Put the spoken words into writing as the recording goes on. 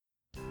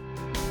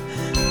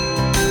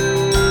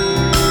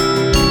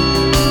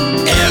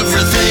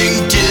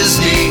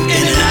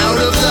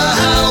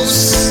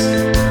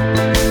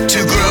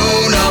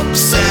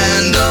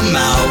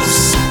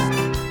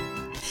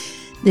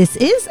This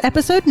is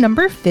episode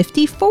number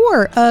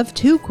 54 of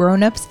Two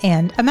Grown-Ups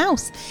and a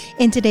Mouse.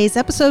 In today's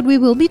episode, we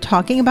will be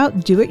talking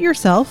about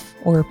do-it-yourself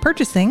or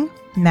purchasing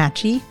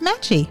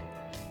matchy-matchy.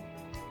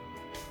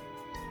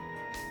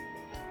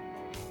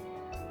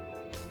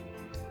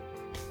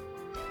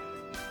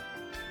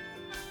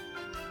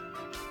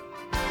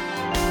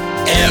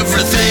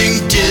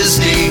 Everything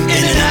Disney in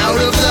and out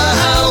of the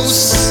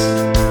house.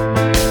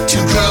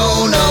 Two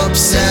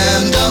grown-ups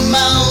and a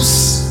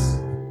mouse.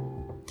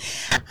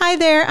 Hi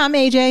there, I'm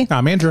AJ.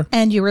 I'm Andrew.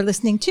 And you are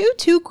listening to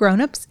Two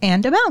Grown-Ups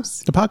and a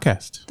Mouse. The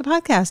podcast. The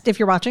podcast. If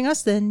you're watching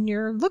us, then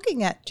you're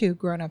looking at Two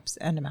Grown-Ups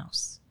and a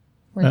Mouse.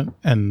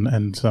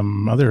 And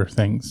some other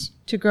things.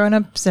 Two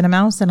Grown-Ups and a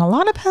Mouse and a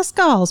lot of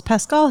Pascals.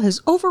 Pascal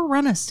has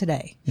overrun us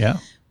today. Yeah.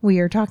 We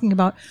are talking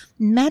about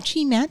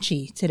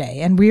matchy-matchy today.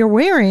 And we are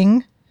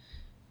wearing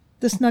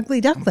the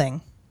Snuggly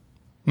Duckling.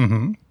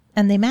 Mm-hmm.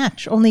 And they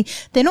match. Only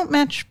they don't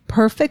match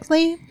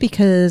perfectly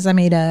because I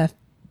made a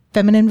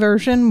feminine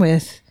version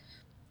with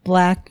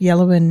black,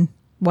 yellow, and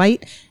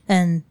white.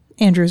 And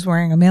Andrew's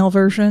wearing a male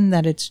version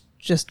that it's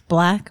just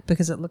black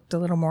because it looked a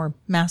little more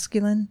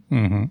masculine.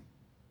 Mm-hmm.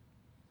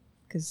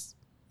 Because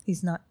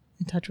he's not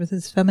in touch with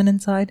his feminine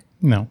side.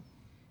 No.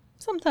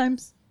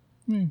 Sometimes.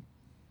 I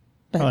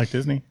But, like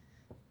Disney.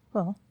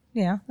 well,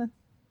 yeah.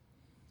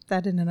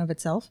 That in and of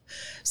itself.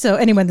 So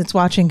anyone that's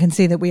watching can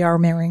see that we are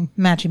wearing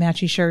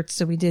matchy-matchy shirts.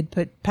 So we did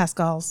put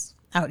Pascal's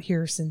out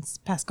here since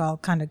Pascal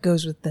kind of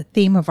goes with the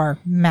theme of our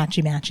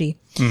matchy-matchy.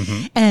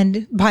 Mm-hmm.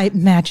 And by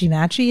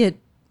matchy-matchy, it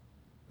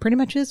pretty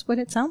much is what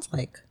it sounds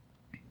like.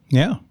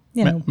 Yeah.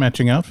 You know.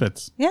 Matching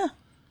outfits. Yeah.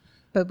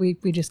 But we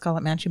just call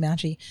it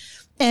matchy-matchy.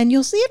 And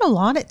you'll see it a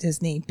lot at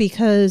Disney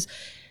because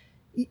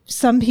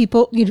some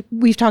people,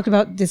 we've talked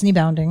about Disney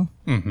bounding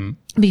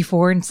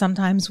before. And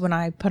sometimes when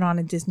I put on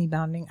a Disney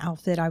bounding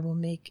outfit, I will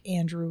make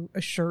Andrew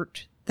a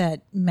shirt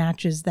that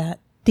matches that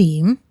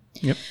theme.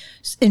 Yep.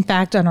 In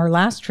fact, on our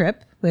last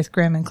trip with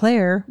Graham and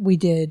Claire, we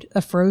did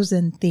a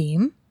Frozen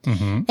theme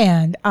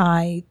and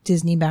I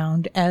Disney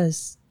bound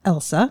as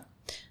Elsa.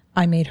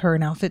 I made her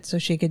an outfit so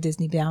she could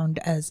Disney bound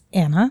as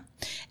Anna.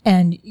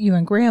 And you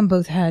and Graham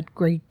both had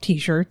great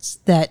t-shirts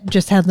that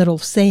just had little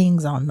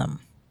sayings on them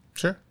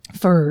Sure.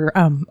 for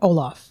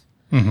Olaf.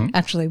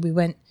 Actually, we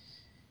went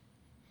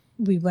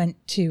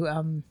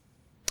to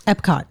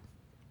Epcot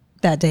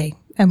that day.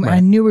 And Right. I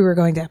knew we were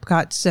going to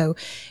Epcot. So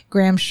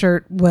Graham's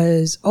shirt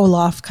was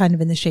Olaf kind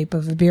of in the shape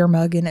of a beer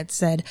mug. And it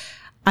said,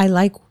 I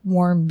like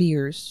warm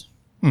beers.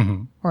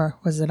 Mm-hmm. Or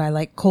was it, I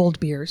like cold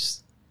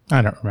beers?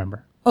 I don't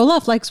remember.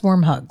 Olaf likes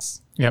warm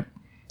hugs. Yep.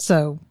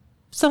 So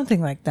something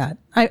like that.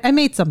 I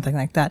made something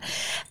like that.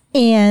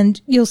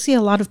 And you'll see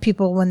a lot of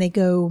people when they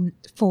go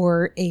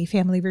for a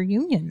family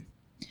reunion,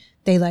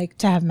 they like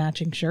to have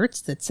matching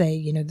shirts that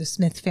say, the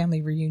Smith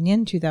Family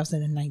Reunion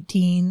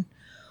 2019.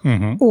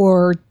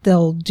 Or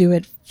they'll do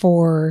it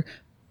for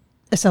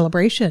a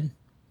celebration.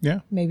 Yeah.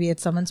 Maybe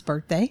it's someone's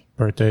birthday.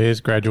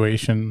 Birthdays,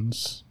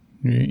 graduations.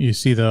 You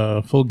see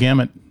the full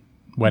gamut.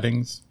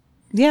 Weddings.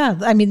 Yeah.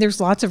 I mean, there's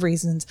lots of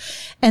reasons.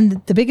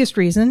 And the biggest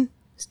reason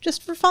is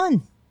just for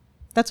fun.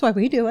 That's why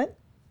we do it.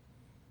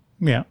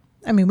 Yeah.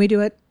 I mean, we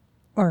do it,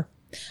 or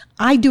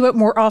I do it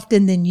more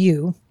often than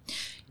you.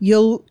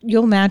 You'll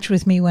match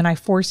with me when I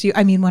force you.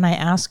 I mean, when I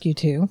ask you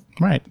to.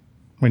 Right.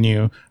 When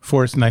you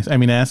ask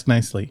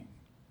nicely.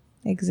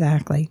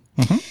 Exactly.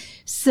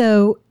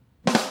 So,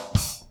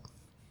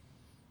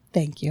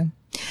 thank you.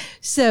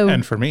 So,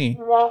 And for me.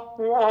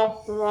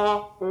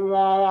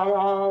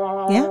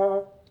 yeah,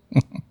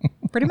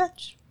 pretty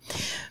much.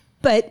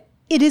 But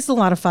it is a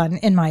lot of fun,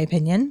 in my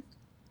opinion.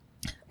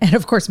 And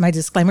of course, my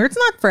disclaimer, it's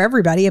not for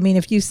everybody. I mean,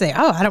 if you say,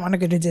 oh, I don't want to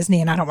go to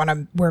Disney and I don't want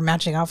to wear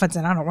matching outfits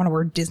and I don't want to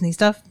wear Disney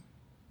stuff,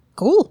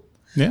 cool.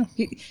 Yeah.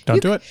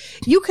 Don't do it.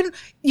 You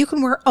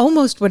can wear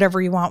almost whatever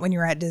you want when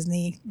you're at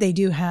Disney. They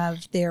do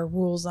have their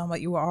rules on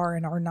what you are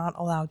and are not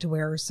allowed to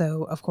wear.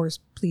 So, of course,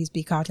 please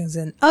be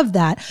cognizant of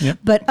that. Yep.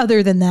 But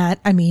other than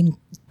that, I mean,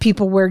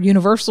 people wear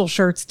Universal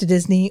shirts to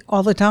Disney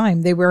all the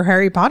time. They wear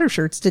Harry Potter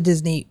shirts to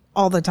Disney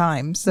all the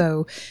time.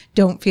 So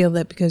don't feel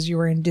that because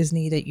you're in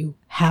Disney that you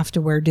have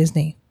to wear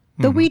Disney.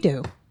 Though we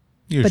do.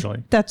 Usually.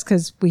 But that's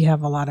because we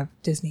have a lot of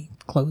Disney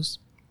clothes.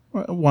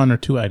 One or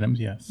two items,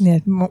 yes. Yeah,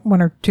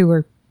 one or two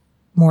or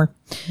more.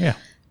 Yeah.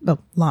 A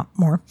lot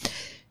more.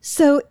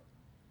 So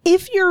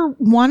if you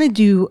want to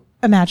do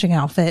a matching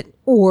outfit,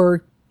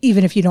 or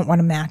even if you don't want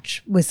to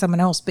match with someone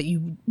else, but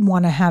you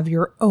want to have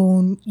your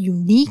own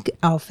unique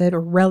outfit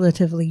or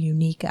relatively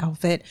unique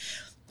outfit,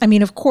 I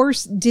mean, of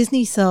course,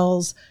 Disney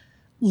sells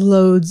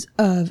loads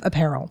of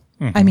apparel.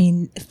 I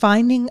mean,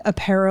 finding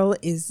apparel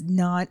is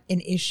not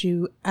an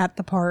issue at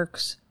the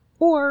parks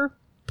or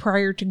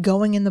prior to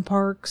going in the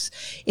parks.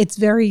 It's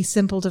very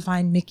simple to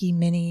find Mickey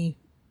Minnie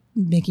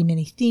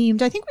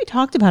themed. I think we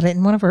talked about it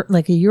in one of our,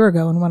 like a year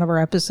ago in one of our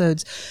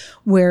episodes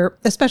where,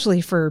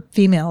 especially for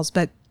females,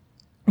 but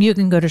you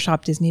can go to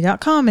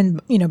shopdisney.com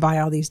and, buy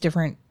all these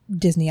different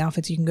Disney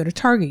outfits. You can go to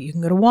Target, you can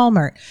go to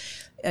Walmart.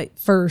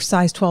 For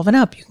size 12 and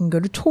up, you can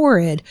go to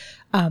Torrid.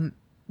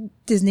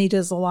 Disney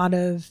does a lot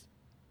of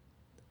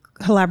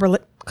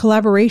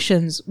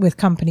collaborations with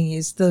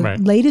companies. The Right.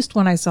 latest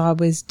one I saw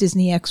was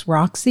Disney X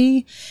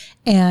Roxy,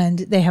 and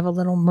they have a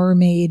Little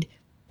Mermaid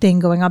thing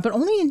going on, but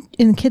only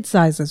in kid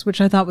sizes, which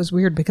I thought was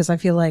weird because I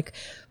feel like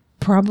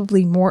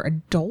probably more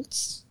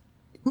adults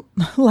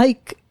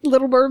like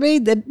Little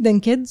Mermaid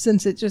than kids,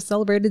 since it just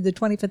celebrated the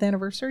 25th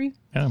anniversary.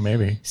 Yeah,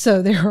 maybe.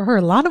 So there are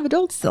a lot of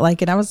adults that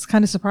like it. I was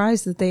kind of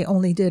surprised that they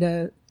only did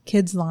a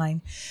kids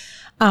line.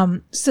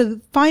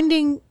 So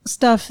finding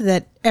stuff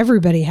that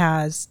everybody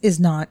has is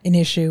not an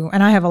issue.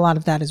 And I have a lot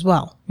of that as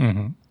well.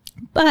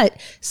 But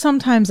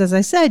sometimes, as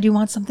I said, you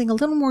want something a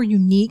little more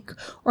unique,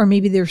 or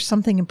maybe there's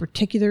something in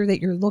particular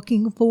that you're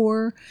looking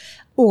for,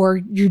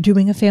 or you're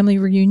doing a family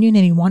reunion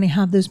and you want to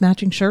have those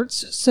matching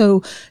shirts.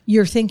 So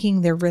you're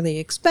thinking they're really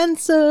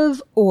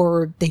expensive,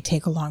 or they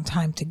take a long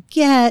time to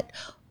get,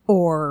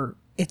 or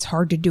it's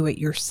hard to do it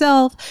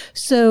yourself.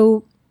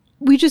 So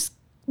we just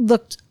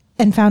looked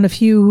and found a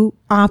few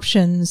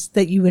options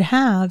that you would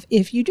have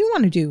if you do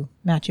want to do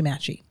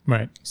matchy-matchy.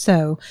 Right.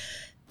 So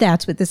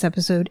that's what this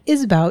episode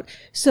is about.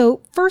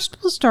 So first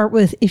we'll start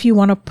with if you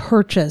want to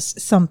purchase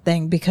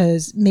something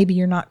because maybe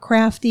you're not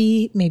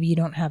crafty, maybe you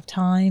don't have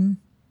time,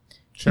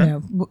 Sure. you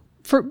know,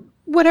 for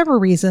whatever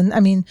reason. I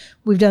mean,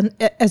 we've done,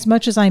 as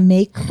much as I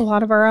make a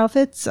lot of our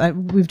outfits,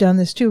 we've done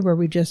this too, where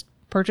we just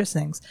purchase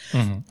things.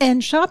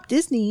 And Shop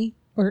Disney,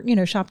 or, you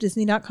know,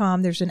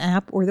 shopdisney.com, there's an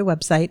app or the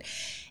website.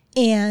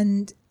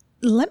 And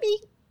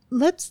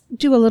let's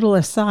do a little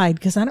aside,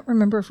 because I don't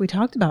remember if we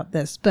talked about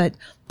this, but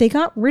they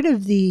got rid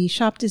of the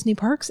Shop Disney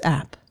Parks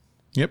app.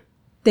 Yep.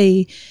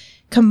 They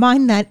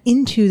combined that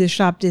into the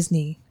Shop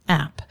Disney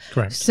app.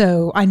 Correct.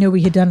 So I know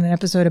we had done an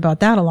episode about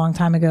that a long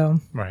time ago.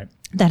 Right.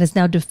 That is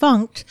now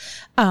defunct.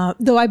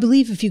 Though I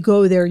believe if you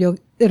go there,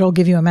 it'll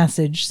give you a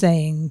message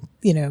saying,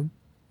 you know,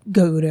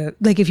 go to,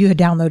 like if you had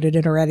downloaded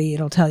it already,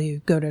 it'll tell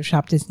you go to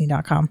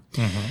shopdisney.com.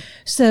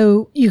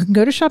 So you can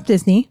go to Shop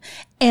Disney,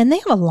 and they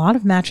have a lot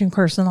of matching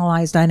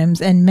personalized items,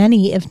 and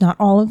many, if not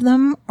all of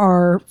them,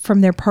 are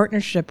from their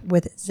partnership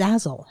with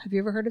Zazzle. Have you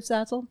ever heard of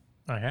Zazzle?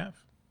 I have.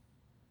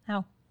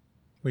 How?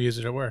 We use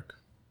it at work.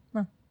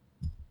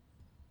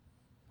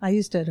 I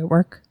used it at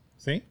work.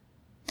 See?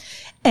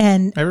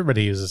 And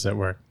Everybody uses it at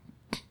work.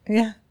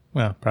 yeah,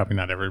 Well, probably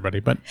not everybody,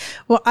 but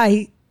well,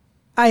 I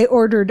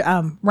ordered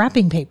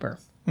wrapping paper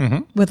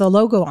with a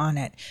logo on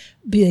it,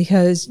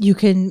 because you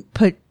can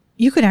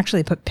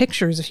actually put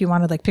pictures if you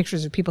wanted, like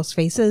pictures of people's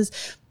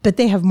faces, but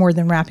they have more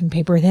than wrapping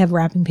paper. They have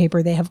wrapping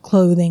paper, they have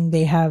clothing,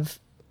 they have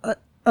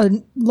a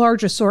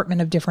large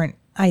assortment of different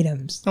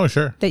items oh,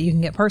 sure. that you can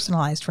get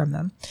personalized from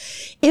them.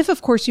 If,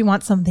 of course, you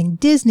want something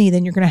Disney,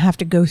 then you're going to have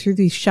to go through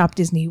the Shop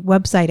Disney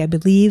website, I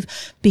believe,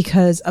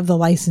 because of the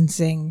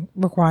licensing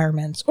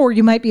requirements. Or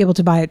you might be able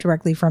to buy it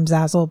directly from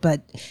Zazzle,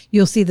 but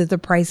you'll see that the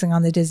pricing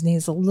on the Disney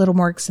is a little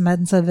more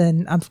expensive.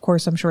 And of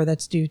course, I'm sure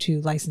that's due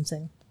to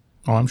licensing,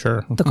 Oh, I'm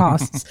sure. the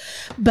costs.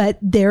 But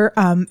they're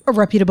a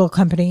reputable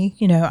company.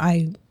 You know,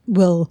 I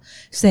will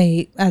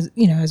say, as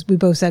you know, as we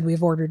both said,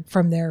 we've ordered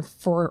from there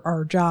for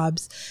our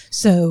jobs.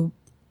 So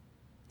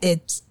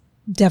it's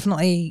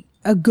definitely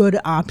a good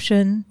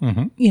option,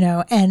 you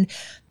know. And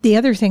the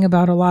other thing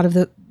about a lot of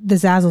the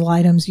Zazzle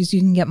items is you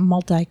can get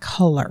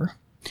multicolor.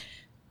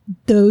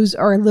 Those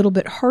are a little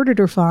bit harder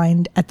to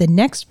find at the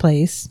next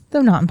place,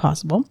 though not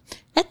impossible,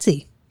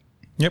 Etsy.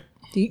 Yep.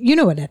 You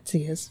know what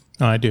Etsy is.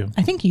 Oh, I do.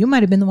 I think you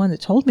might have been the one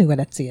that told me what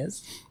Etsy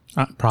is.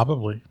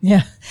 Probably.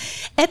 Yeah.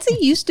 Etsy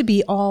used to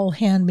be all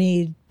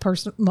handmade,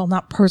 well,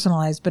 not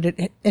personalized, but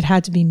it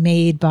had to be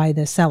made by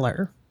the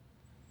seller.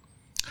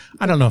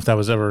 I don't know if that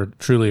was ever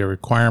truly a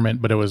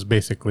requirement, but it was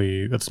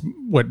basically, that's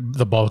what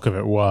the bulk of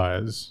it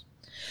was.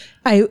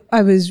 I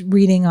was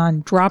reading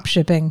on drop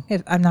shipping.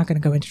 I'm not going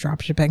to go into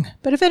drop shipping,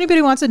 but if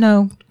anybody wants to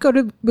know, go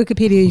to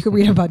Wikipedia. You can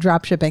read about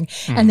drop shipping,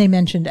 and they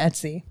mentioned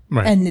Etsy,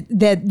 Right. and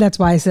that's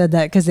why I said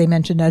that, because they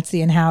mentioned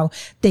Etsy and how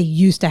they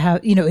used to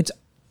have, you know,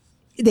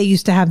 they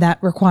used to have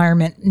that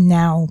requirement.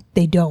 Now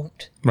they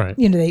don't. Right.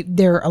 You know,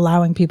 they're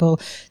allowing people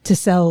to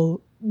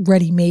sell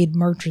ready-made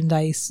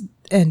merchandise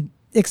and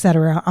et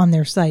cetera on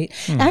their site.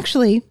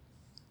 Actually,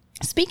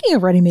 speaking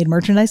of ready-made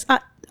merchandise,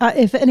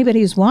 if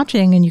anybody is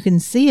watching and you can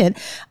see it,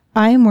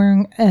 I am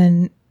wearing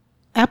an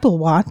Apple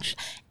Watch,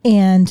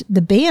 and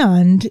the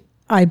band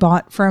I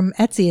bought from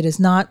Etsy. It is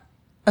not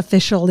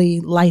officially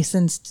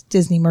licensed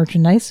Disney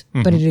merchandise,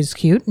 but it is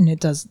cute, and it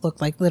does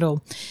look like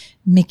little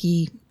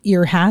Mickey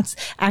ear hats.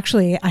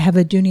 Actually, I have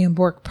a Dooney and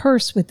Bourke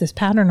purse with this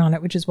pattern on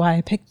it, which is why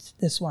I picked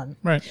this one.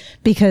 Right.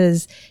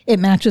 Because it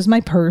matches my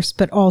purse,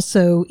 but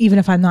also, even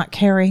if I'm not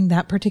carrying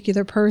that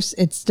particular purse,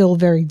 it's still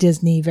very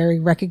Disney,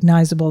 very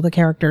recognizable, the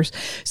characters.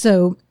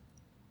 So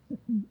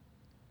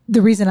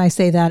the reason I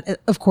say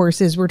that, of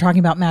course, is we're talking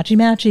about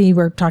matchy-matchy.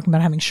 We're talking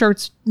about having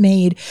shirts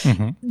made.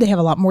 They have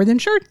a lot more than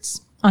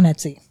shirts on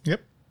Etsy.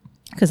 Yep.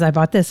 Because I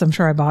bought this. I'm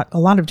sure I bought a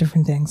lot of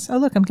different things. Oh,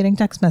 look, I'm getting a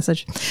text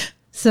message.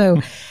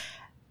 So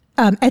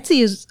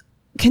Etsy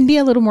can be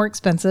a little more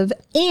expensive,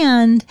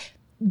 and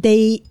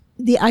they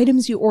the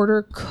items you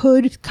order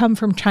could come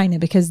from China,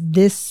 because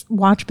this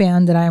watch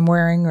band that I'm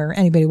wearing, or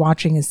anybody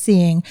watching is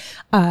seeing,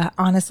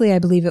 honestly, I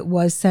believe it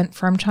was sent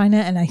from China,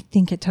 and I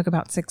think it took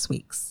about 6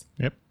 weeks.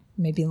 Yep.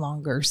 Maybe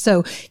longer.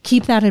 So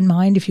keep that in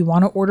mind if you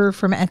want to order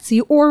from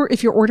Etsy, or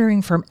if you're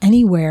ordering from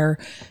anywhere,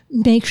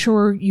 make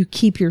sure you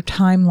keep your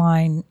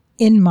timeline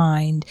in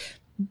mind.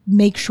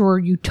 Make sure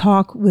you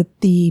talk with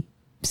the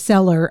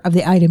seller of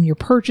the item you're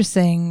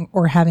purchasing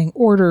or having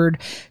ordered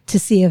to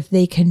see if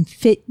they can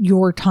fit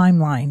your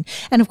timeline.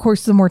 And of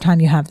course, the more time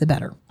you have, the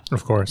better.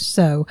 Of course.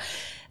 So,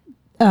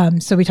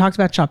 so we talked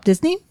about Shop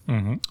Disney.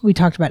 Mm-hmm. We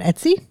talked about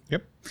Etsy.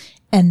 Yep.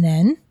 And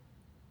then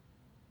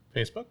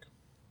Facebook.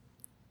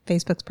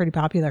 Facebook's pretty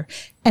popular,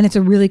 and it's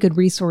a really good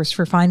resource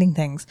for finding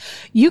things.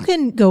 You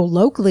can go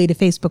locally to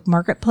Facebook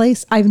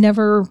Marketplace. I've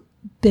never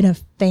been a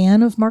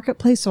fan of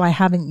Marketplace, so I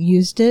haven't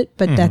used it,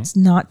 but that's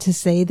not to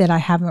say that I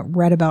haven't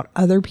read about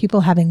other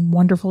people having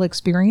wonderful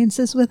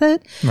experiences with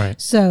it. Right.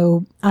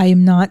 So I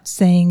am not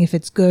saying if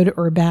it's good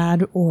or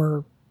bad,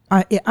 or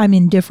I'm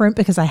indifferent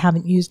because I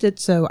haven't used it,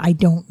 so I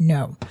don't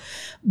know.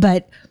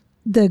 But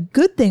the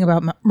good thing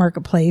about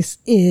Marketplace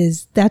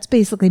is that's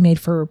basically made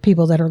for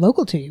people that are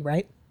local to you,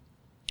 right?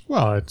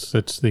 Well, it's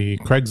the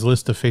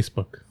Craigslist of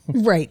Facebook.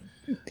 Right.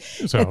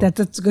 So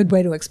That's a good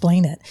way to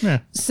explain it. yeah.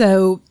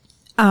 So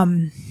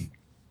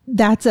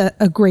that's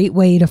a great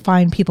way to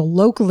find people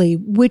locally,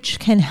 which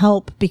can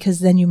help, because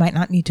then you might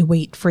not need to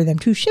wait for them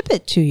to ship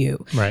it to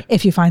you Right.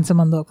 if you find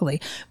someone locally.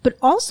 But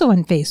also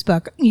on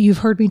Facebook, you've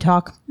heard me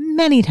talk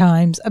many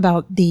times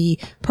about the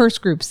purse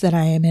groups that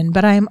I am in,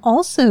 but I am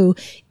also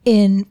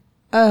in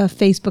a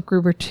Facebook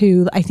group or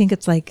two. I think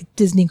it's like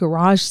Disney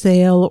Garage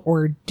Sale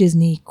or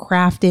Disney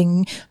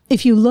Crafting.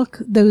 If you look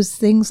those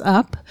things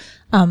up,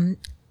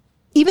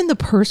 even the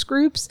purse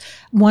groups,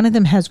 one of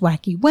them has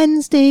Wacky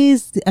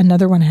Wednesdays,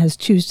 another one has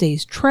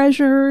Tuesday's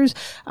Treasures,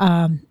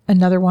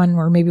 another one,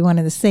 or maybe one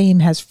of the same,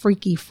 has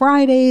Freaky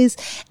Fridays.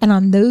 And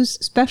on those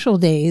special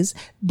days,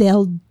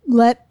 they'll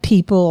let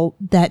people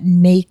that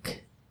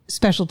make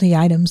specialty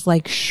items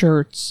like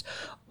shirts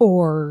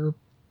or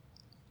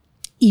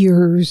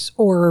ears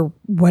or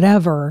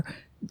whatever,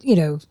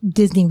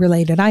 Disney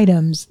related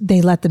items,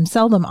 they let them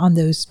sell them on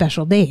those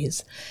special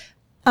days.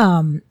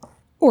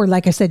 Or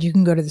like I said, you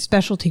can go to the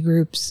specialty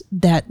groups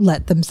that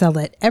let them sell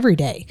it every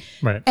day.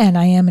 Right. And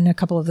I am in a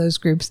couple of those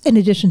groups. In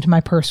addition to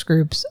my purse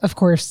groups, of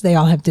course, they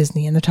all have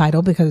Disney in the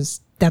title,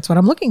 because that's what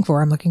I'm looking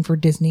for. I'm looking for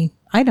Disney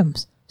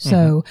items.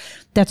 So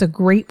that's a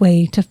great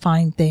way to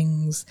find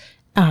things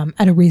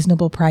at a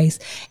reasonable price.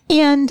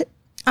 And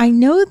I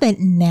know that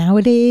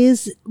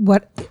nowadays,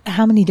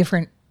 how many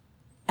different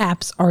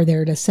apps are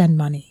there to send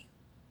money?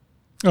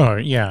 Oh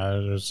yeah,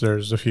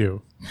 there's a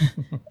few.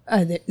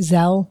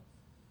 Zelle.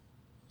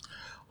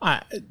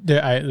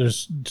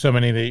 There's so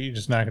many that you're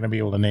just not going to be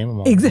able to name them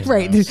all.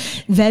 Right. There's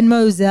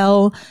Venmo,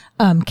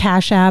 Zelle,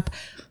 Cash App.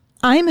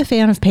 I'm a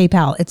fan of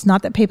PayPal. It's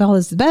not that PayPal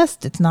is the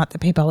best. It's not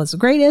that PayPal is the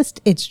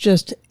greatest. It's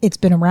just, it's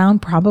been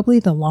around probably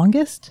the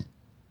longest.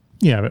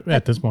 Yeah,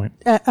 at this point.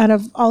 Out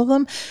of all of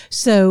them.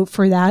 So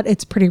for that,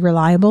 it's pretty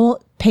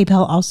reliable.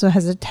 PayPal also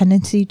has a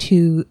tendency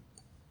to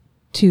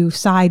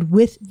side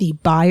with the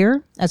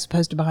buyer as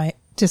opposed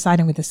to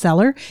siding with the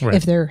seller, Right.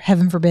 if there,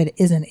 heaven forbid,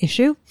 is an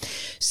issue.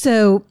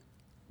 So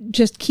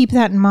just keep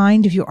that in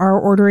mind if you are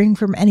ordering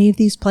from any of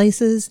these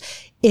places.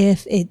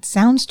 If it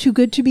sounds too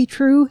good to be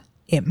true,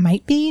 it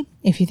might be.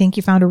 If you think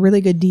you found a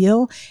really good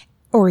deal,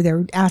 or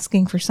they're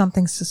asking for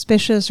something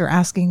suspicious or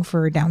asking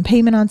for a down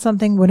payment on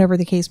something, whatever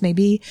the case may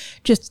be,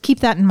 just keep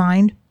that in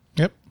mind,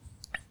 Yep.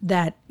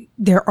 that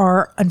there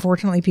are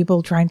unfortunately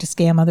people trying to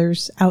scam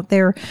others out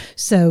there.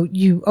 So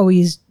you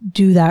always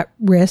do that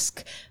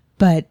risk.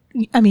 But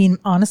I mean,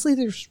 honestly,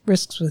 there's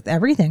risks with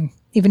everything.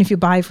 Even if you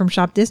buy from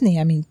Shop Disney,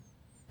 I mean,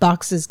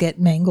 boxes get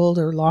mangled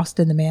or lost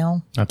in the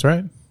mail. That's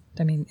right.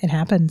 I mean, it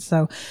happens.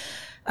 So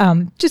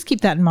just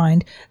keep that in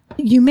mind.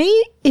 You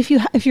may, if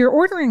you're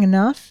ordering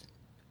enough,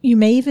 you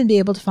may even be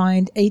able to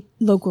find a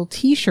local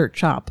t-shirt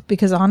shop,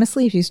 because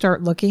honestly, if you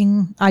start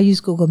looking, I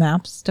use Google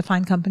Maps to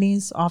find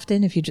companies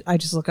often. I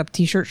just look up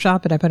t-shirt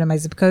shop and I put in my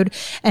zip code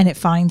and it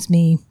finds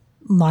me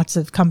lots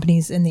of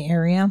companies in the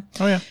area.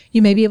 Oh yeah.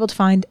 You may be able to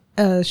find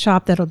a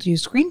shop that'll do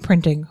screen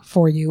printing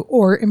for you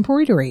or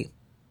embroidery.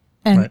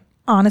 And Right.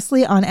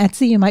 honestly, on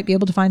Etsy, you might be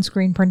able to find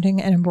screen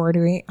printing and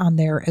embroidery on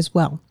there as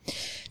well.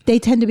 They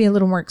tend to be a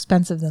little more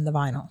expensive than the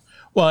vinyl.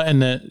 Well,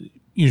 and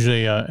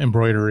usually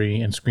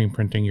embroidery and screen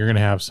printing, you're going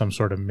to have some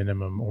sort of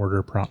minimum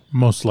order,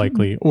 most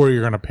likely, or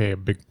you're going to pay a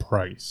big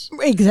price.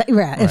 Exactly.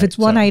 Yeah. If Right, it's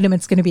one so- item,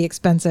 it's going to be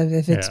expensive.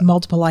 If it's Yeah.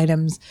 multiple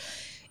items,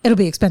 it'll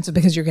be expensive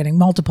because you're getting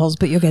multiples,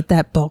 but you'll get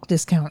that bulk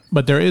discount.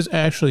 But there's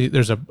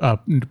a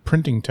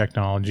printing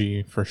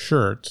technology for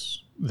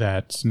shirts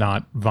that's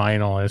not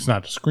vinyl. It's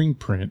not a screen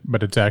print,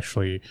 but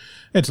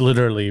it's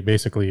literally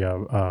basically a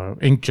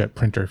inkjet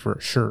printer for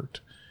a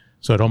shirt.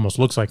 So it almost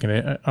looks like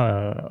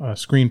a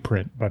screen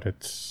print, but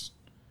it's...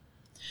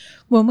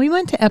 When we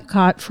went to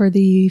Epcot for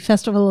the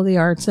Festival of the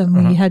Arts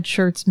and we had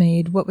shirts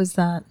made, what was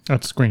that?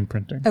 That's screen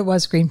printing. It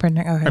was screen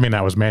printing. Okay. I mean,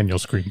 that was manual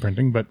screen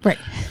printing, but right.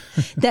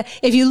 That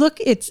if you look,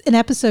 it's an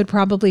episode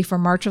probably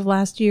from March of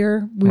last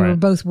year. We were Right.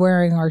 both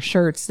wearing our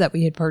shirts that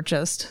we had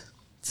purchased.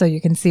 So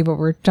you can see what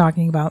we're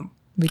talking about.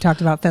 We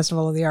talked about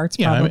Festival of the Arts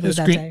Yeah, I probably mean,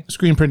 that day.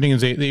 screen printing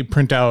is they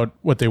print out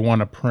what they want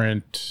to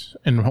print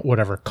in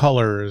whatever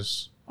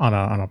colors on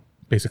a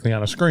basically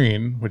on a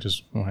screen, which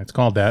is why it's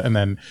called that. And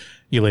then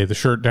you lay the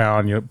shirt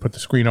down, you put the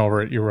screen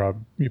over it,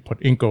 you put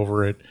ink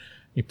over it,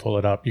 you pull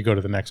it up, you go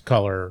to the next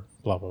color,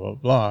 blah blah blah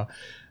blah.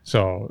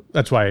 So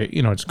that's why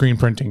it's screen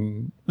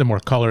printing. The more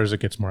colors, it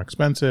gets more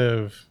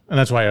expensive, and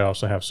that's why I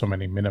also have so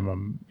many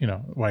minimum.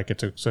 Why it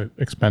gets so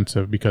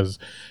expensive because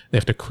they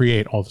have to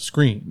create all the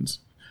screens.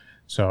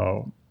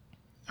 So,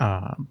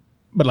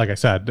 but like I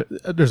said,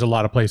 there's a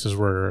lot of places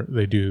where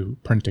they do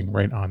printing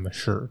right on the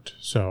shirt.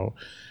 So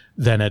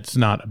then it's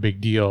not a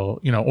big deal.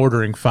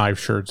 Ordering 5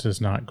 shirts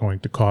is not going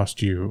to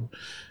cost you,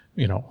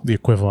 the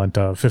equivalent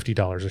of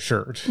 $50 a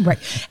shirt. Right.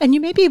 And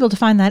you may be able to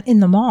find that in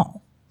the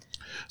mall.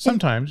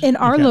 Sometimes In you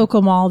our can.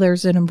 local mall,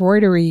 there's an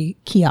embroidery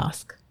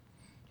kiosk.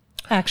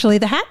 Actually,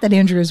 the hat that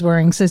Andrew is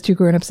wearing says 2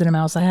 grown-ups and a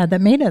mouse. I had that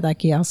made at that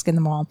kiosk in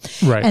the mall.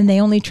 Right. And they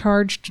only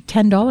charged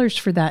 $10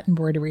 for that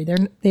embroidery.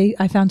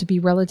 I found to be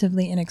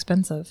relatively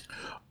inexpensive.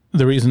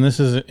 The reason this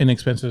is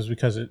inexpensive is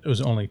because it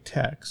was only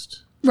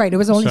text. Right. It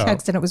was only So-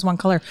 text and it was one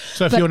color.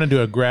 So if you want to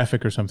do a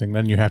graphic or something,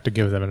 then you have to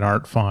give them an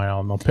art file,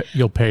 and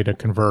you'll pay to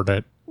convert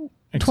it.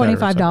 et cetera, et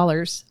cetera.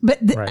 $25. But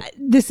Right.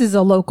 this is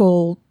a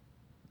local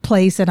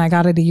place and I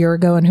got it a year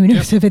ago and who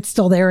knows if it's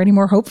still there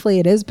anymore. Hopefully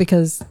it is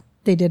because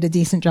they did a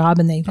decent job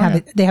and they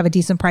have a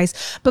decent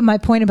price. But my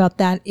point about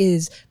that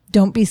is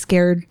don't be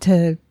scared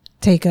to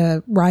take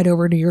a ride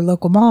over to your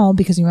local mall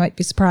because you might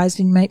be surprised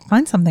and you might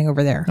find something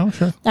over there. Oh,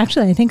 sure.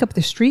 Actually, I think up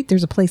the street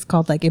there's a place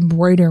called like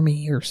Embroider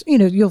Me or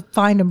you'll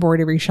find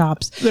embroidery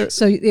shops.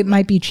 So it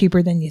might be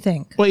cheaper than you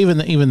think. Well,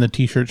 even the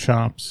t-shirt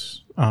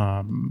shops,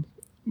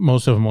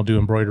 most of them will do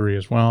embroidery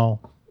as well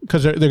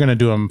because they're going to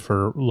do them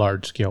for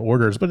large scale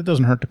orders. But it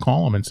doesn't hurt to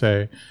call them and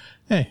say,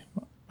 "Hey,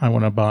 I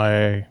want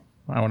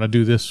to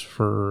do this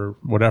for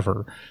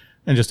whatever,"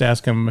 and just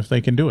ask them if they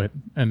can do it,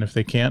 and if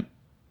they can't,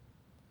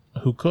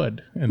 who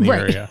could in the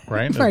Right. area,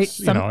 right? Right. It's,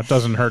 it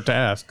doesn't hurt to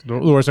ask. The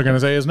worst they're going to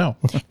say is no.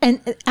 And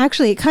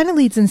actually, it kind of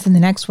leads into the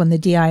next one, the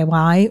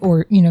DIY,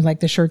 or,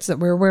 like the shirts that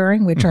we're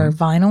wearing, which are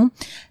vinyl.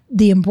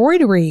 The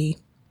embroidery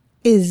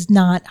is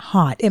not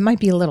hot. It might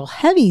be a little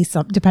heavy,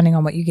 depending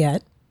on what you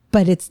get,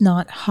 but it's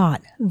not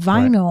hot.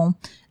 Vinyl,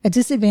 a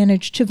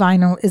disadvantage to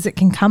vinyl is it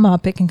can come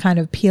up, it can kind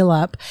of peel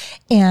up,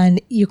 and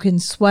you can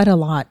sweat a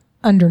lot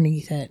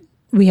underneath it.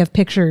 We have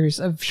pictures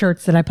of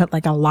shirts that I put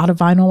like a lot of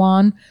vinyl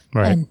on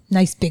Right. and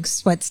nice big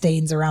sweat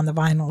stains around the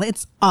vinyl.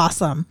 It's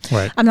awesome.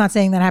 Right. I'm not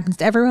saying that happens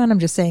to everyone. I'm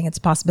just saying it's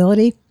a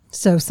possibility.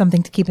 So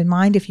something to keep in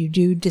mind if you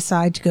do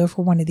decide to go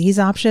for one of these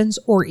options,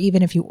 or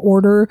even if you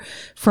order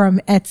from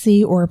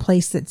Etsy or a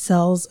place that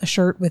sells a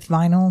shirt with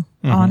vinyl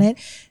on it,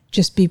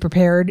 just be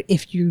prepared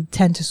if you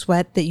tend to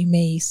sweat that you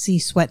may see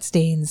sweat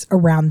stains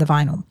around the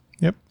vinyl.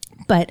 Yep.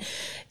 But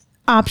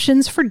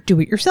options for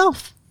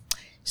do-it-yourself.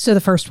 So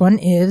the first one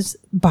is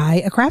buy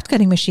a craft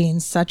cutting machine,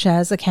 such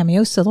as a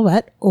Cameo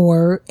Silhouette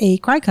or a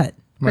Cricut.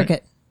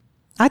 Right.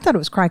 I thought it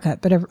was Cricut,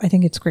 but I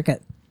think it's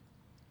Cricut.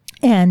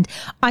 And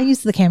I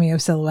use the Cameo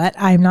Silhouette.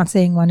 I am not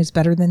saying one is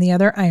better than the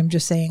other. I am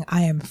just saying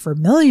I am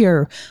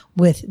familiar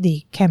with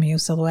the Cameo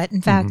Silhouette.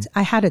 In fact,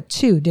 I had a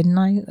 2, didn't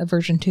I? A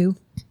version 2.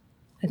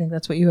 I think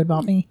that's what you had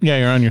bought me. Yeah,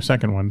 you're on your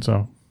second one,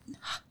 so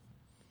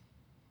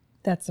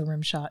That's the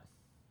rim shot.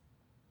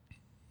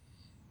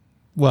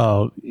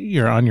 well,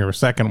 you're on your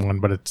second one,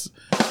 but it's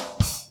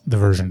the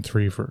version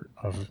 3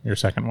 of your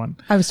second one.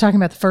 I was talking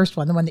about the first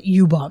one, the one that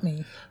you bought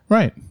me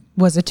Right.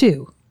 was a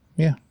 2.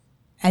 Yeah.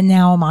 And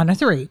now I'm on a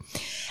 3.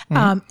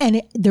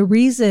 The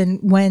reason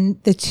when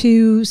the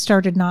 2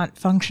 started not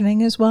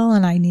functioning as well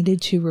and I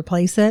needed to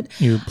replace it.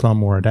 You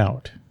plumb wore it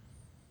out.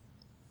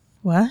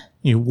 What?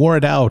 You wore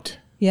it out.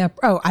 Yeah.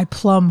 Oh, I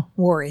plumb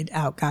wore it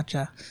out.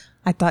 Gotcha.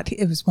 I thought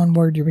it was one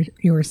word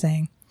you were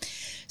saying.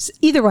 So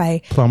either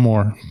way, Plumb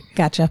wore.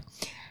 gotcha.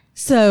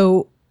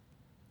 So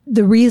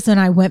the reason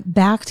I went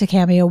back to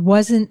Cameo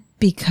wasn't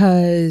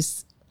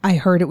because I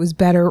heard it was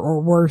better or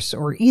worse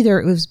or either.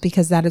 It was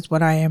because that is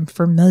what I am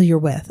familiar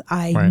with.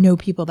 I Right. know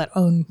people that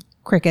own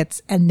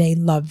Cricuts and they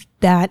love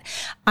that.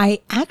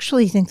 I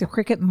actually think the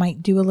Cricut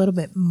might do a little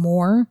bit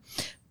more,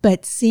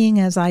 but seeing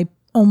as I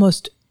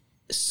almost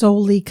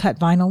solely cut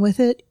vinyl with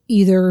it,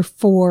 either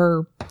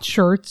for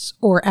shirts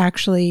or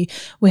actually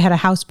we had a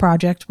house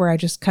project where I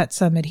just cut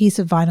some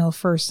adhesive vinyl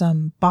for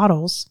some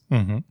bottles.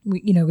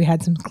 We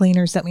had some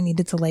cleaners that we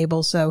needed to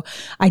label. So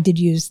I did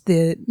use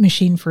the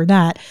machine for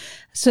that.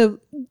 So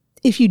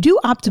if you do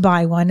opt to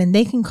buy one, and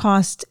they can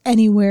cost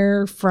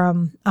anywhere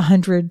from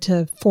 $100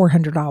 to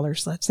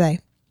 $400, let's say.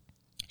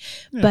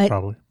 Yeah,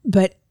 probably.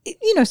 But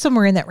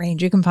somewhere in that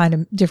range, you can find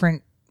them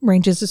different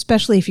ranges,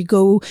 especially if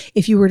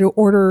you were to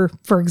order,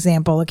 for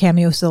example, a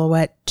Cameo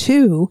Silhouette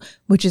 2,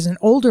 which is an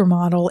older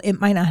model,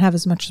 it might not have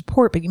as much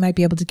support, but you might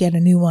be able to get a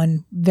new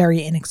one very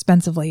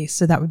inexpensively.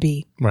 So that would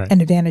be Right. an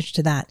advantage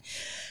to that.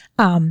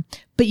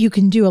 But you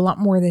can do a lot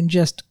more than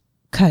just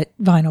cut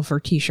vinyl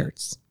for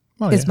t-shirts.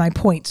 is my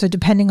point. So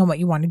depending on what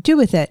you want to do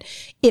with it,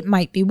 it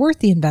might be worth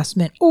the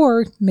investment,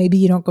 or maybe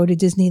you don't go to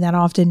Disney that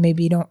often.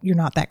 Maybe you're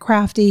not that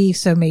crafty.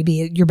 So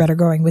maybe you're better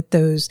going with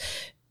those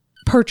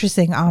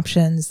purchasing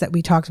options that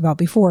we talked about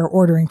before,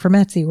 ordering from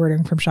Etsy,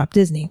 ordering from Shop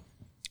Disney.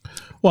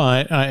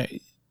 Well,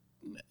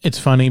 it's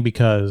funny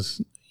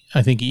because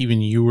I think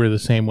even you were the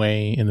same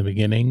way in the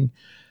beginning,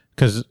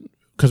 because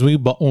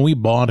when we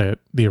bought it,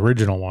 the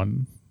original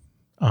one,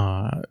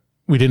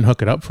 we didn't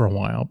hook it up for a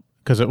while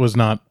because it was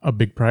not a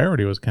big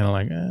priority. It was kind of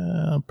like,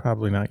 I'll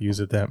probably not use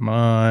it that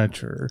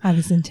much, or I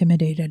was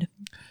intimidated.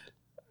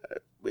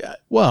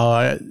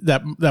 Well,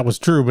 that was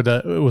true, but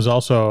it was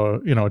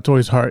also, it's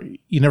always hard.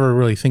 You never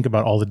really think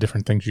about all the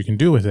different things you can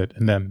do with it,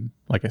 and then,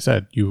 like I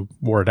said, you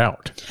wore it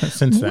out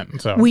since then.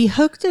 So we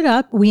hooked it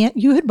up.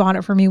 You had bought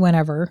it for me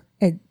whenever,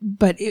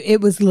 but it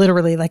was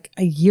literally like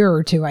a year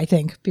or two, I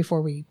think,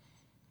 before we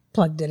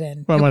plugged it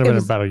in. Well, it might have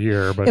been about a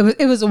year, but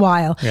it was a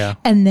while. Yeah.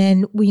 And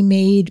then we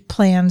made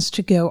plans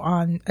to go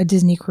on a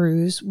Disney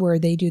cruise where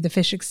they do the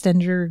fish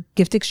extender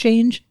gift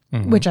exchange,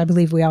 which I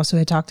believe we also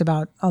had talked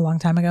about a long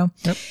time ago.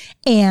 Yep.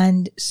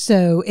 And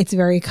so it's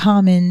very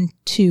common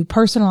to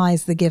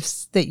personalize the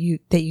gifts that you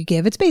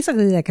give. It's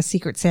basically like a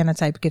Secret Santa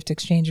type gift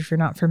exchange if you're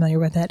not familiar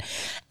with it.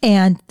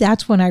 And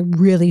that's when I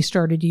really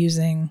started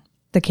using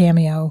the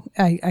Cameo.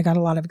 I got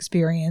a lot of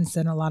experience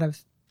and a lot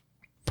of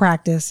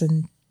practice,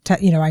 and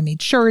I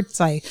made shirts.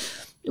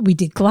 We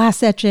did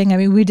glass etching. I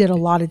mean, we did a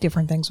lot of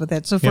different things with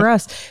it. So for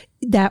us,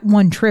 that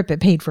one trip, it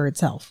paid for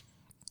itself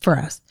for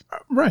us.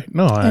 Right.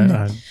 No,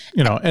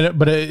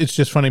 but it's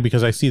just funny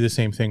because I see the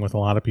same thing with a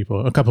lot of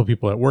people. A couple of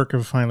people at work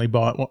have finally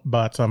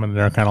bought some, and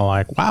they're kind of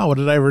like, wow, what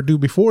did I ever do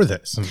before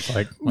this? And it's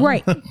like, well.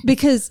 Right.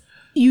 Because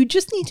you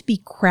just need to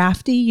be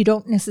crafty. You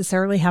don't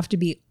necessarily have to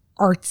be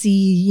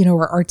artsy,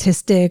 or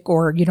artistic,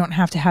 or you don't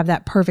have to have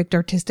that perfect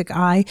artistic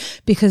eye,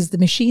 because the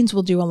machines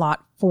will do a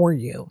lot for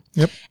you.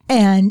 Yep.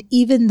 And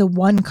even the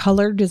one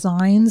color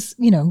designs,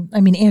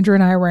 Andrew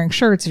and I are wearing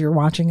shirts, if you're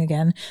watching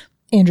again.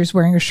 Andrew's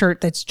wearing a shirt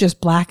that's just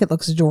black. It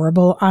looks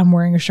adorable. I'm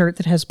wearing a shirt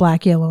that has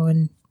black, yellow,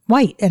 and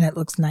white, and it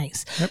looks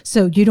nice. Yep.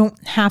 So you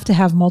don't have to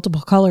have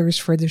multiple colors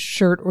for the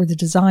shirt or the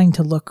design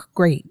to look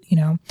great.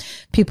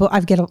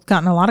 I've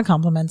gotten a lot of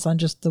compliments on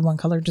just the one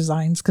color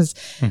designs, because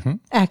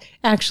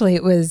actually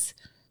it was,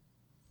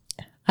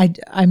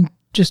 I'm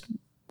just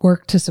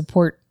work to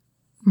support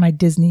my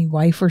Disney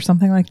wife or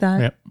something like that.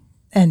 Yep.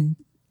 And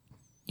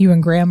you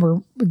and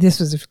Graham this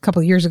was a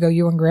couple of years ago,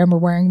 you and Graham were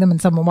wearing them,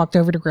 and someone walked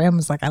over to Graham and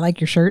was like, I like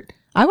your shirt.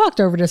 I walked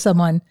over to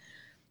someone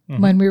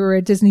when we were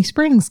at Disney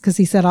Springs, because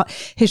he said,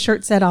 his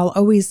shirt said, it'll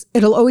always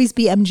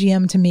be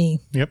MGM to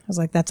me. Yep. I was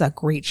like, that's a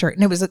great shirt.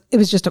 And it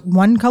was just a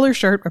one color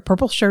shirt, a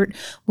purple shirt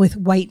with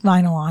white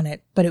vinyl on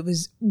it, but it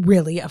was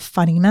really a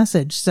funny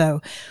message.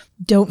 So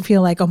don't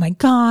feel like, oh my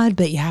God,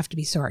 but you have to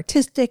be so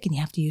artistic and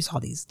you have to use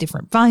all these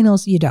different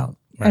vinyls. You don't.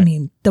 Right. I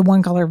mean, the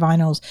one color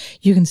vinyls,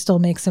 you can still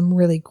make some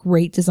really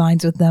great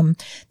designs with them.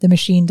 The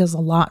machine does a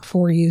lot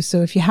for you.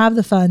 So if you have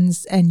the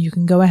funds, and you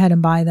can go ahead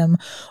and buy them,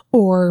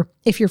 or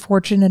if you're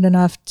fortunate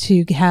enough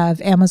to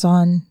have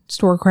Amazon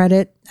store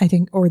credit, I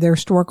think, or their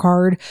store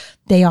card,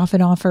 they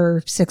often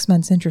offer 6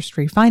 months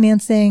interest-free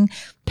financing.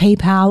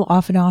 PayPal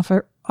often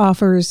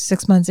offers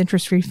 6 months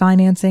interest-free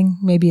financing,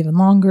 maybe even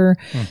longer.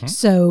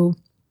 So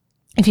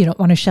if you don't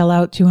want to shell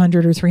out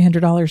 $200 or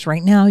 $300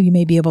 right now, you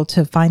may be able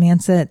to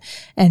finance it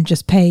and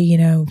just pay,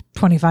 $25,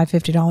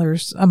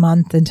 $50 a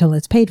month until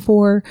it's paid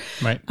for.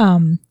 Right.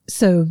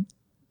 So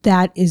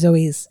that is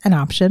always an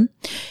option.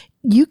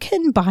 You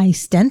can buy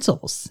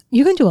stencils.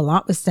 You can do a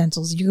lot with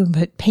stencils. You can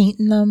put paint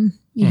in them.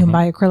 You can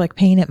buy acrylic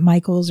paint at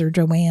Michael's or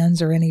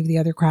Joann's or any of the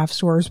other craft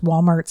stores.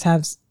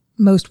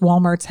 Most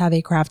Walmarts have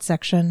a craft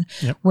section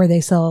where they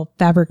sell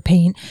fabric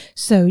paint.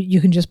 So you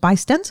can just buy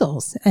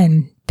stencils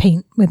and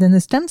paint within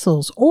the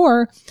stencils.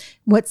 Or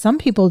what some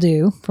people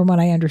do, from what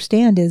I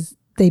understand, is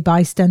they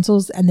buy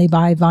stencils and they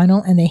buy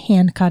vinyl and they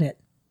hand cut it.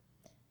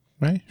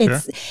 Right.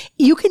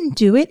 You can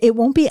do it. It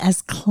won't be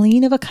as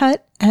clean of a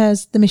cut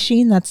as the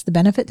machine. That's the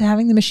benefit to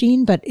having the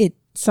machine. But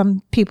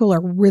some people are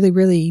really,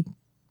 really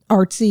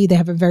artsy. They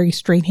have a very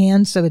straight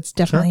hand. So it's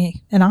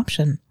definitely an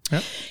option.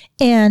 Yep.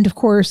 And of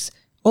course,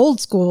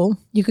 old school,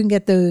 you can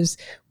get those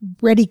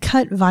ready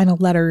cut vinyl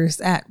letters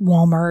at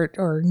Walmart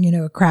or,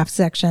 a craft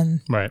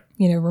section. Right.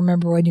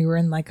 Remember when you were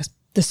in like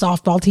the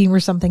softball team or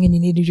something and you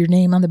needed your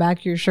name on the back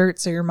of your shirt,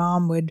 so your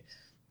mom would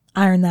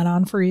iron that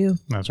on for you.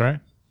 That's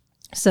right.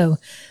 So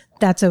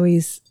that's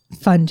always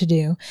fun to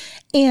do.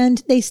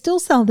 And they still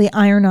sell the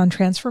iron on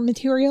transfer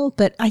material,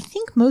 but I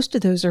think most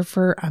of those are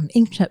for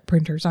inkjet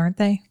printers, aren't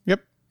they?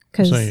 Yep.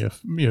 So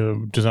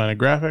you design a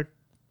graphic,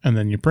 and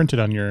then you print it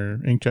on your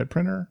inkjet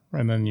printer,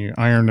 and then you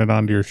iron it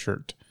onto your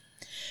shirt.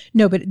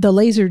 No, but the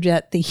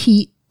LaserJet, the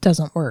heat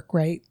doesn't work,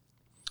 right?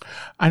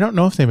 I don't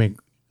know if they make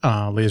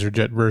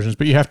LaserJet versions,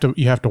 but you have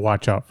to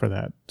watch out for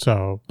that.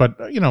 So, but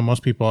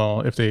most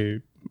people, if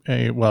they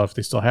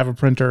still have a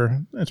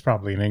printer, it's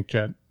probably an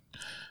inkjet.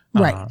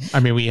 Right.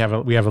 We have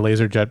a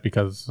LaserJet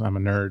because I'm a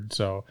nerd,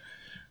 so,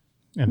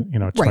 and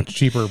it's much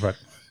cheaper, but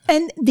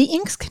And the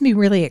inks can be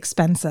really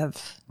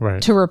expensive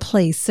Right. to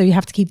replace. So you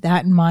have to keep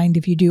that in mind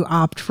if you do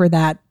opt for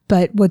that.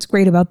 But what's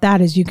great about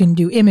that is you can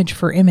do image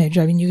for image.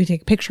 I mean, you can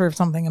take a picture of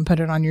something and put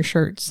it on your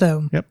shirt.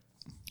 So Yep.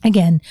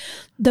 again,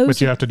 those.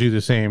 But you have to do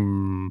the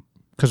same,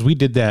 because we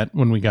did that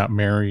when we got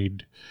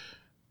married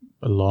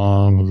a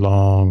long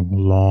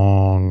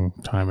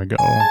time ago.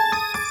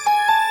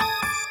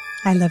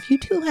 I love you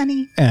too,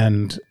 honey.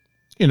 And,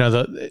 you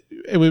know,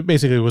 it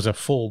was a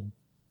full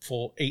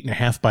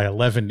 8.5 by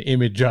 11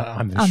 image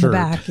on the On shirt. the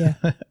back, yeah.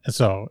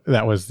 So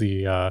that was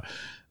a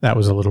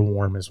little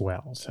warm as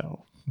well.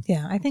 So,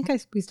 Yeah, I think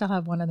we still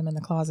have one of them in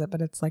the closet,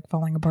 but it's like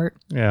falling apart.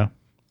 yeah.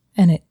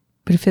 And it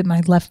would fit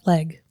my left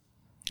leg.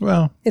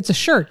 Well, It's a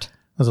shirt. it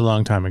was a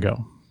long time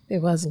ago.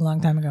 It was a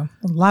long time ago,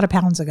 a lot of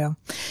pounds ago.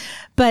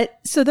 But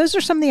so those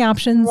are some of the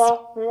options. Life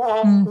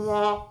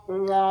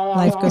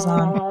goes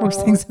on.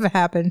 Worse things have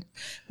happened.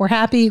 We're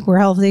happy. We're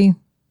healthy.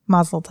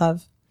 Mazel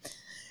tov.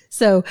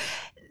 So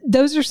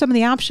those are some of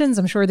the options.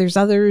 I'm sure there's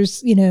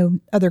others,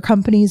 other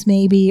companies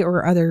maybe,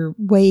 or other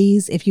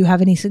ways. If you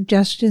have any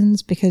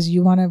suggestions because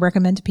you want to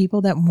recommend to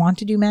people that want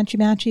to do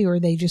matchy-matchy, or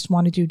they just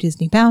want to do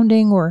Disney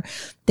bounding, or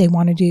they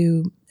want to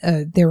do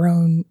their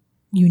own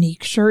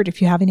unique shirt.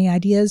 If you have any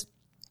ideas,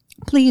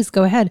 please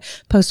go ahead,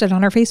 post it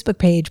on our Facebook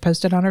page,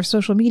 post it on our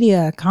social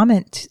media,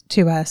 comment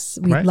to us.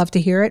 We'd Right. love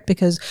to hear it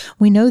because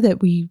we know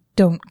that we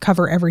don't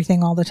cover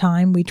everything all the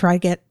time. We try to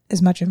get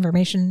as much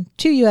information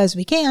to you as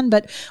we can,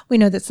 but we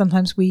know that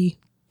sometimes we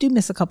do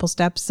miss a couple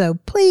steps. So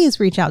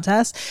please reach out to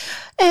us.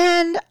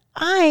 And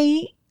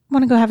I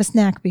want to go have a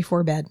snack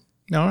before bed.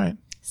 All right.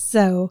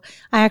 So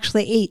I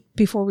actually ate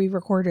before we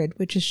recorded,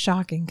 which is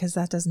shocking because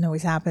that doesn't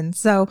always happen.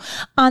 So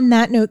on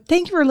that note,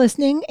 thank you for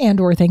listening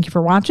or thank you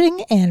for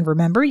watching. And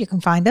remember, you can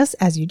find us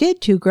as you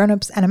did,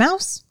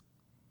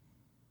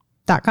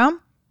 2grownupsandamouse.com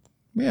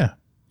Yeah.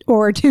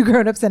 or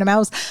 2grownupsandamamouse and a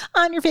mouse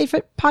on your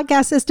favorite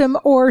podcast system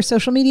or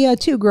social media,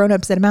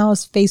 2grownupsandamamouse, and a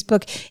mouse,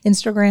 Facebook,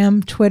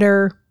 Instagram,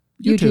 Twitter,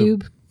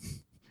 YouTube.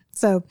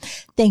 So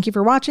thank you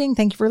for watching.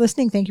 Thank you for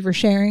listening. Thank you for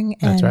sharing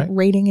and That's right.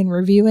 rating and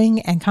reviewing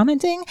and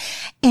commenting.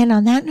 And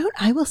on that note,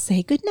 I will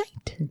say good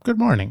night. Good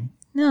morning.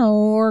 No,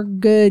 or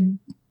good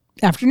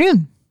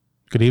afternoon,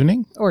 Good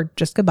evening. or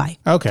just goodbye.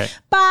 Okay.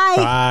 Bye.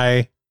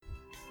 Bye.